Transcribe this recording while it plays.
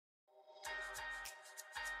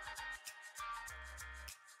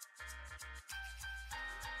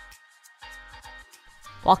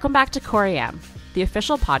Welcome back to Core EM, the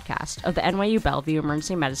official podcast of the NYU Bellevue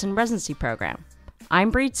Emergency Medicine Residency Program. I'm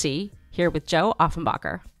Audrey Tse, here with Joe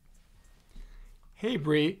Offenbacher. Hey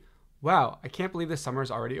Bree. Wow, I can't believe the summer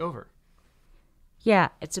is already over. Yeah,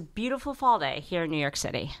 it's a beautiful fall day here in New York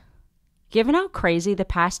City. Given how crazy the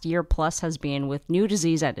past year plus has been with new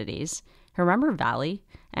disease entities, remember Valley,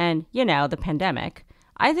 and, the pandemic,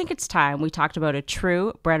 I think it's time we talked about a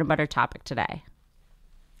true bread and butter topic today.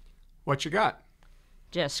 What you got?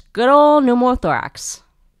 Just good old pneumothorax.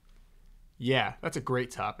 Yeah, that's a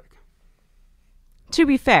great topic. To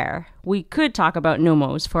be fair, we could talk about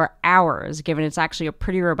pneumos for hours, given it's actually a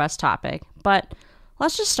pretty robust topic, but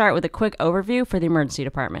let's just start with a quick overview for the emergency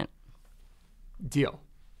department. Deal.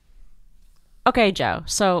 Okay, Joe,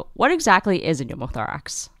 so what exactly is a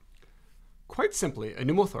pneumothorax? Quite simply, a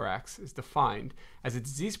pneumothorax is defined as a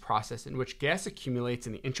disease process in which gas accumulates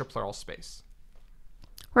in the intrapleural space.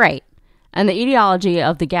 Right. And the etiology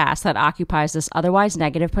of the gas that occupies this otherwise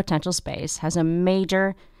negative potential space has a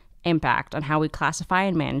major impact on how we classify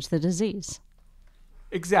and manage the disease.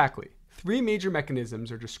 Exactly. 3 major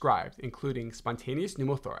mechanisms are described, including spontaneous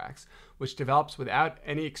pneumothorax, which develops without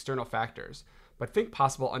any external factors, but think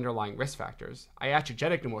possible underlying risk factors,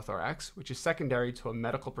 iatrogenic pneumothorax, which is secondary to a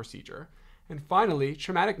medical procedure, and finally,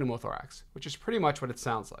 traumatic pneumothorax, which is pretty much what it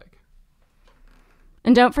sounds like.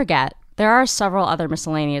 And don't forget, there are several other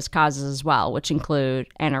miscellaneous causes as well, which include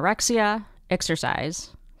anorexia,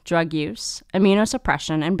 exercise, drug use,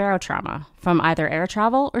 immunosuppression, and barotrauma from either air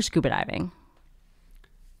travel or scuba diving.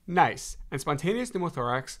 Nice. And spontaneous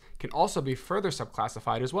pneumothorax can also be further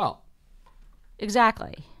subclassified as well.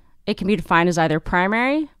 Exactly. It can be defined as either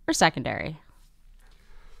primary or secondary.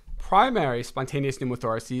 Primary spontaneous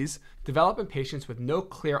pneumothoraces develop in patients with no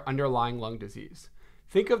clear underlying lung disease.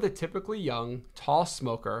 Think of the typically young, tall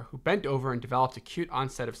smoker who bent over and developed acute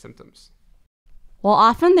onset of symptoms. While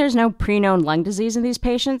often there's no pre-known lung disease in these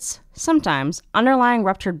patients, sometimes underlying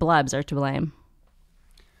ruptured blebs are to blame.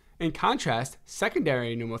 In contrast,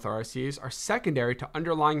 secondary pneumothoraces are secondary to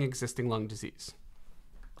underlying existing lung disease.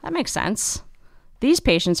 That makes sense. These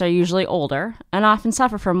patients are usually older and often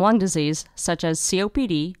suffer from lung disease such as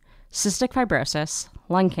COPD, cystic fibrosis,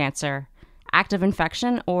 lung cancer, active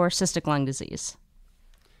infection, or cystic lung disease.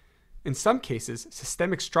 In some cases,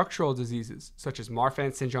 systemic structural diseases, such as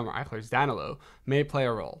Marfan syndrome or Ehlers-Danlos, may play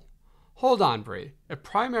a role. Hold on, Bree. If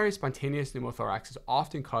primary spontaneous pneumothorax is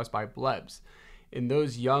often caused by blebs in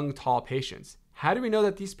those young, tall patients, how do we know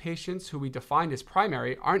that these patients who we defined as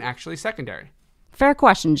primary aren't actually secondary? Fair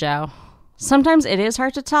question, Joe. Sometimes it is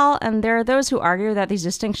hard to tell, and there are those who argue that these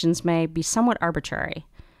distinctions may be somewhat arbitrary.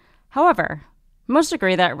 However, most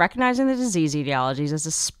agree that recognizing the disease etiologies as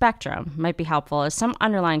a spectrum might be helpful, as some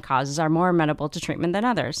underlying causes are more amenable to treatment than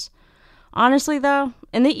others. Honestly, though,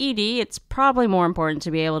 in the ED, it's probably more important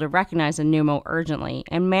to be able to recognize a pneumo urgently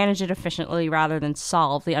and manage it efficiently rather than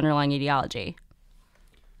solve the underlying etiology.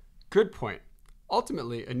 Good point.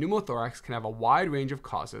 Ultimately, a pneumothorax can have a wide range of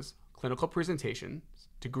causes, clinical presentations,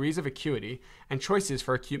 degrees of acuity, and choices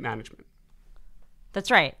for acute management.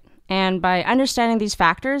 That's right. And by understanding these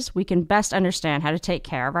factors, we can best understand how to take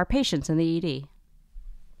care of our patients in the ED.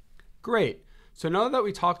 Great. So now that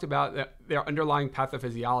we talked about their underlying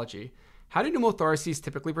pathophysiology, how do pneumothoraces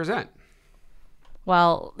typically present?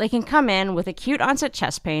 Well, they can come in with acute onset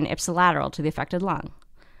chest pain ipsilateral to the affected lung.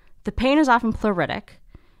 The pain is often pleuritic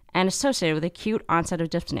and associated with acute onset of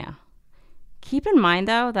dyspnea. Keep in mind,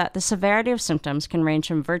 though, that the severity of symptoms can range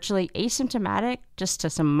from virtually asymptomatic just to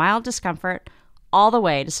some mild discomfort all the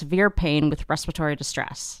way to severe pain with respiratory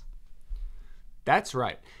distress. That's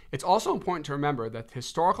right. It's also important to remember that the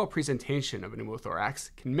historical presentation of a pneumothorax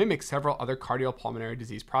can mimic several other cardiopulmonary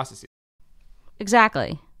disease processes.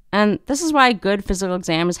 Exactly. And this is why a good physical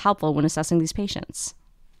exam is helpful when assessing these patients.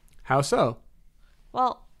 How so?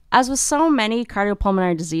 Well, as with so many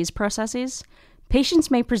cardiopulmonary disease processes,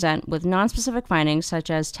 patients may present with nonspecific findings such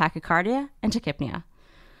as tachycardia and tachypnea.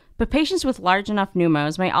 But patients with large enough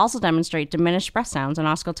pneumos may also demonstrate diminished breath sounds and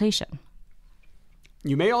auscultation.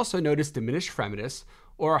 You may also notice diminished fremitus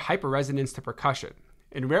or hyperresonance to percussion.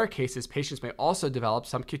 In rare cases, patients may also develop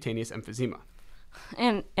subcutaneous emphysema.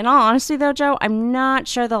 And in all honesty, though, Joe, I'm not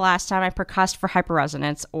sure the last time I percussed for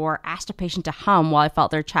hyperresonance or asked a patient to hum while I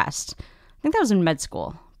felt their chest. I think that was in med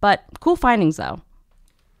school. But cool findings, though.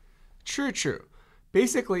 True.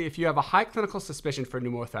 Basically, if you have a high clinical suspicion for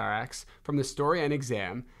pneumothorax from the story and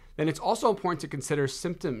exam, then it's also important to consider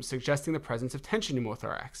symptoms suggesting the presence of tension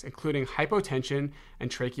pneumothorax, including hypotension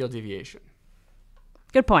and tracheal deviation.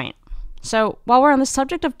 Good point. So while we're on the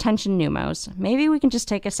subject of tension pneumos, maybe we can just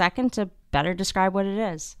take a second to better describe what it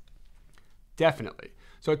is. Definitely.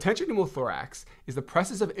 So tension pneumothorax is the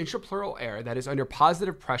presence of intrapleural air that is under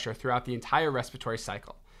positive pressure throughout the entire respiratory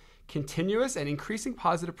cycle. Continuous and increasing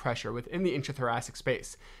positive pressure within the intrathoracic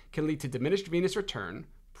space can lead to diminished venous return,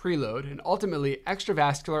 preload, and ultimately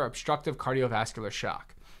extravascular obstructive cardiovascular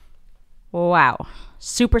shock. Wow,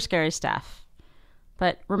 super scary stuff.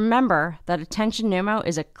 But remember that a tension pneumo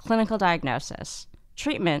is a clinical diagnosis.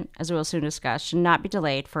 Treatment, as we will soon discuss, should not be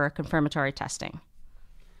delayed for confirmatory testing.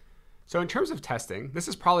 So in terms of testing, this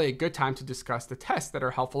is probably a good time to discuss the tests that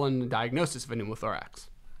are helpful in the diagnosis of a pneumothorax.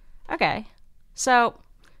 Okay, so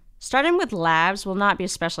starting with labs will not be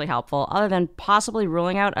especially helpful other than possibly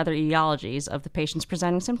ruling out other etiologies of the patient's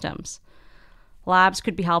presenting symptoms. Labs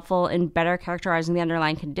could be helpful in better characterizing the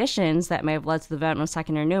underlying conditions that may have led to the development of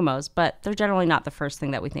secondary pneumos, but they're generally not the first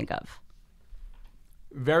thing that we think of.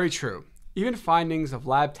 Very true. Even findings of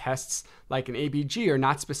lab tests like an ABG are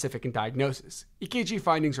not specific in diagnosis. EKG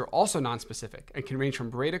findings are also nonspecific and can range from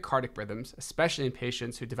bradycardic rhythms, especially in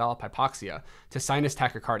patients who develop hypoxia, to sinus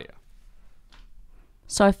tachycardia.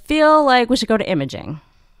 So I feel like we should go to imaging.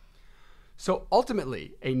 So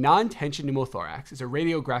ultimately, a non-tension pneumothorax is a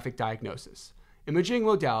radiographic diagnosis. Imaging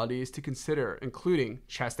modalities to consider including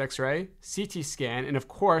chest X-ray, CT scan, and of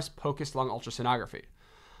course, POCUS lung ultrasonography.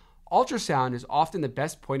 Ultrasound is often the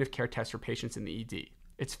best point of care test for patients in the ED.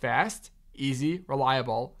 It's fast, easy,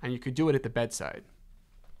 reliable, and you could do it at the bedside.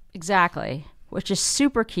 Exactly, which is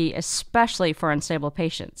super key, especially for unstable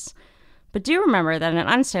patients. But do remember that in an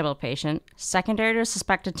unstable patient, secondary to a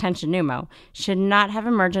suspected tension pneumo, should not have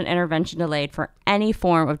emergent intervention delayed for any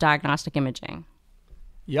form of diagnostic imaging.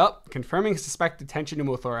 Yup, confirming suspected tension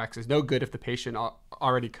pneumothorax is no good if the patient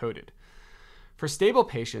already coded. For stable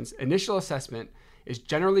patients, initial assessment is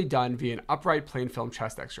generally done via an upright plain film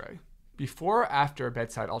chest X-ray, before or after a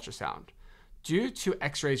bedside ultrasound. Due to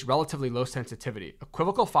X-ray's relatively low sensitivity,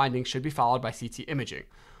 equivocal findings should be followed by CT imaging,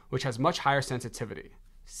 which has much higher sensitivity.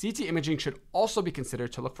 CT imaging should also be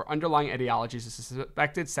considered to look for underlying etiologies of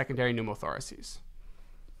suspected secondary pneumothoraces.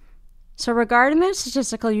 So regarding the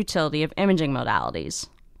statistical utility of imaging modalities,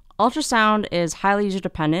 ultrasound is highly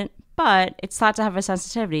user-dependent, but it's thought to have a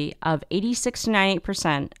sensitivity of 86 to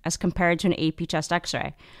 98% as compared to an AP chest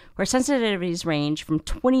X-ray, where sensitivities range from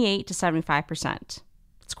 28 to 75%.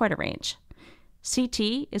 It's quite a range.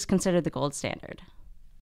 CT is considered the gold standard.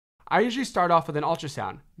 I usually start off with an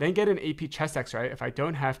ultrasound, then get an AP chest X-ray if I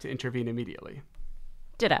don't have to intervene immediately.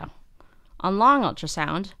 Ditto. On long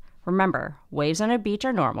ultrasound, remember, waves on a beach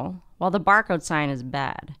are normal, while the barcode sign is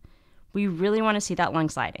bad. We really want to see that lung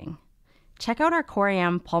sliding. Check out our Core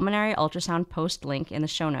AM pulmonary ultrasound post link in the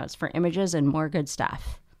show notes for images and more good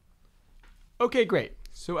stuff. Okay, great.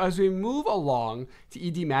 So as we move along to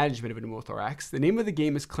ED management of a pneumothorax, the name of the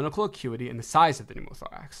game is clinical acuity and the size of the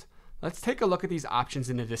pneumothorax. Let's take a look at these options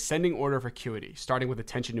in a descending order of acuity, starting with a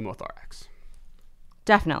tension pneumothorax.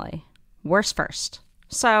 Definitely. Worst first.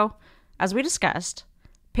 So, as we discussed,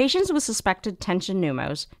 patients with suspected tension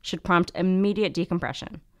pneumos should prompt immediate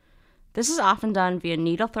decompression. This is often done via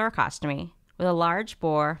needle thoracostomy with a large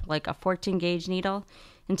bore, like a 14-gauge needle,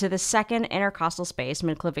 into the second intercostal space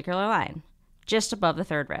midclavicular line, just above the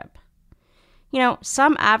third rib. You know,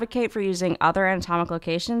 some advocate for using other anatomic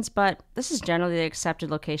locations, but this is generally the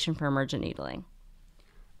accepted location for emergent needling.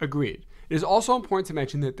 Agreed. It is also important to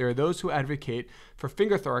mention that there are those who advocate for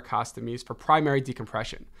finger thoracostomies for primary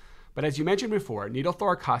decompression. But as you mentioned before, needle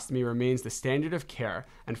thoracostomy remains the standard of care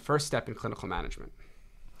and first step in clinical management.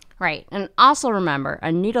 Right, and also remember,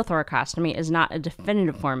 a needle thoracostomy is not a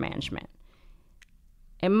definitive form of management.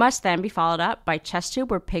 It must then be followed up by chest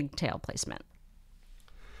tube or pigtail placement.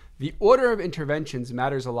 The order of interventions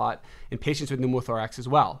matters a lot in patients with pneumothorax as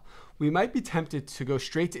well. We might be tempted to go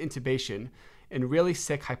straight to intubation and really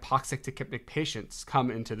sick hypoxic tachypnic patients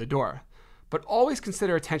come into the door. But always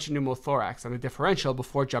consider a tension pneumothorax on the differential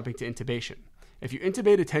before jumping to intubation. If you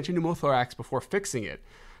intubate a tension pneumothorax before fixing it,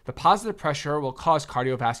 the positive pressure will cause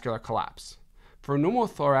cardiovascular collapse. For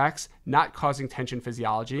pneumothorax not causing tension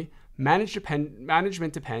physiology,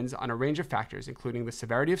 management depends on a range of factors, including the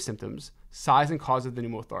severity of symptoms, size and cause of the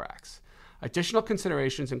pneumothorax. Additional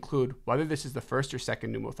considerations include whether this is the first or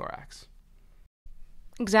second pneumothorax.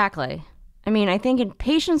 Exactly. I mean, I think in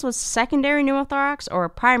patients with secondary pneumothorax or a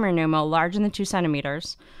primary pneumo larger than 2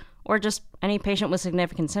 centimeters, or just any patient with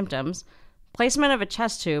significant symptoms, placement of a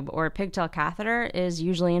chest tube or a pigtail catheter is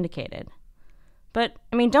usually indicated. But,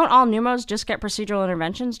 I mean, don't all pneumos just get procedural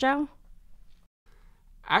interventions, Joe?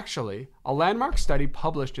 Actually, a landmark study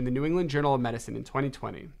published in the New England Journal of Medicine in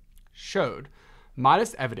 2020 showed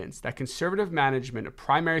modest evidence that conservative management of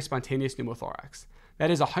primary spontaneous pneumothorax, that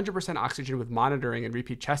is 100% oxygen with monitoring and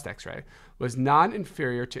repeat chest x-ray, was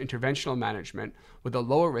non-inferior to interventional management with a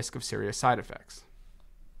lower risk of serious side effects.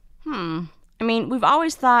 I mean, we've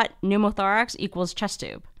always thought pneumothorax equals chest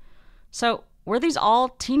tube. So were these all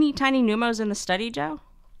teeny tiny pneumos in the study, Joe?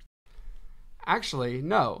 Actually,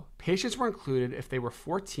 no. Patients were included if they were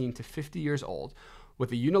 14 to 50 years old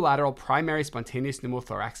with a unilateral primary spontaneous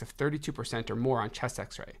pneumothorax of 32% or more on chest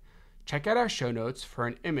x-ray. Check out our show notes for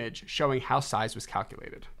an image showing how size was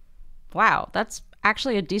calculated. Wow, that's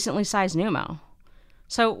actually a decently sized pneumo.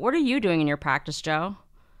 So what are you doing in your practice, Joe?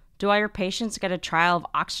 Do all your patients get a trial of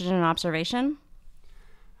oxygen observation?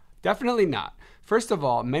 Definitely not. First of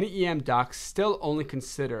all, many EM docs still only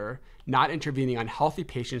consider not intervening on healthy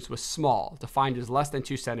patients with small, defined as less than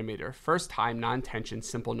 2 centimeter, first-time non-tension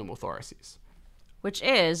simple pneumothoraces. Which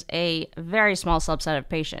is a very small subset of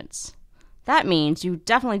patients. That means you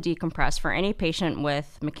definitely decompress for any patient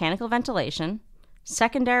with mechanical ventilation,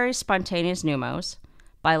 secondary spontaneous pneumos,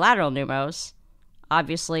 bilateral pneumos,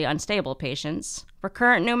 obviously unstable patients,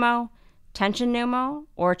 recurrent pneumo, tension pneumo,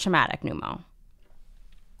 or traumatic pneumo.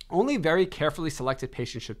 Only very carefully selected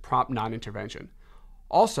patients should prompt non-intervention.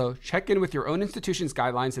 Also, check in with your own institution's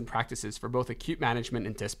guidelines and practices for both acute management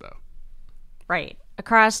and DISPO. Right.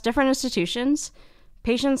 Across different institutions,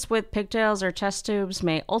 patients with pigtails or chest tubes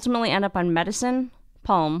may ultimately end up on medicine,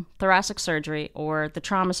 pulm, thoracic surgery, or the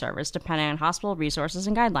trauma service, depending on hospital resources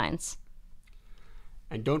and guidelines.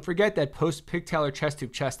 And don't forget that post-pigtail or chest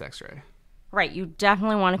tube chest x-ray. Right, you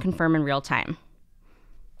definitely want to confirm in real time.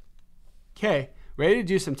 Okay, ready to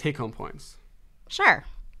do some take-home points? Sure.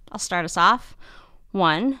 I'll start us off.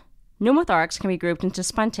 1. Pneumothorax can be grouped into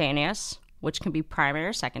spontaneous, which can be primary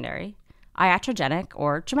or secondary, iatrogenic,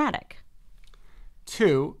 or traumatic.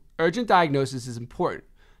 2. Urgent diagnosis is important,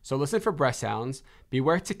 so listen for breath sounds,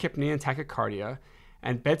 beware tachypnea and tachycardia,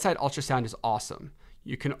 and bedside ultrasound is awesome.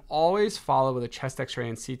 You can always follow with a chest x-ray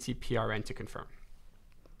and CT PRN to confirm.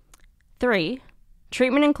 3.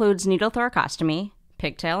 Treatment includes needle thoracostomy,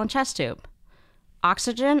 pigtail, and chest tube.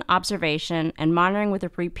 Oxygen, observation, and monitoring with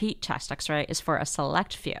a repeat chest x-ray is for a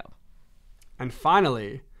select few. And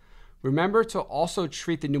finally, remember to also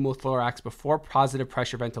treat the pneumothorax before positive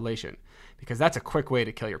pressure ventilation, because that's a quick way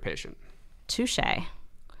to kill your patient. Touché.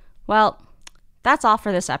 Well, that's all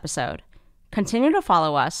for this episode. Continue to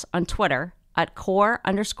follow us on Twitter at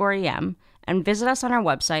core_EM and visit us on our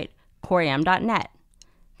website, coreem.net.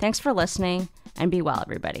 Thanks for listening, and be well,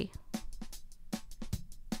 everybody.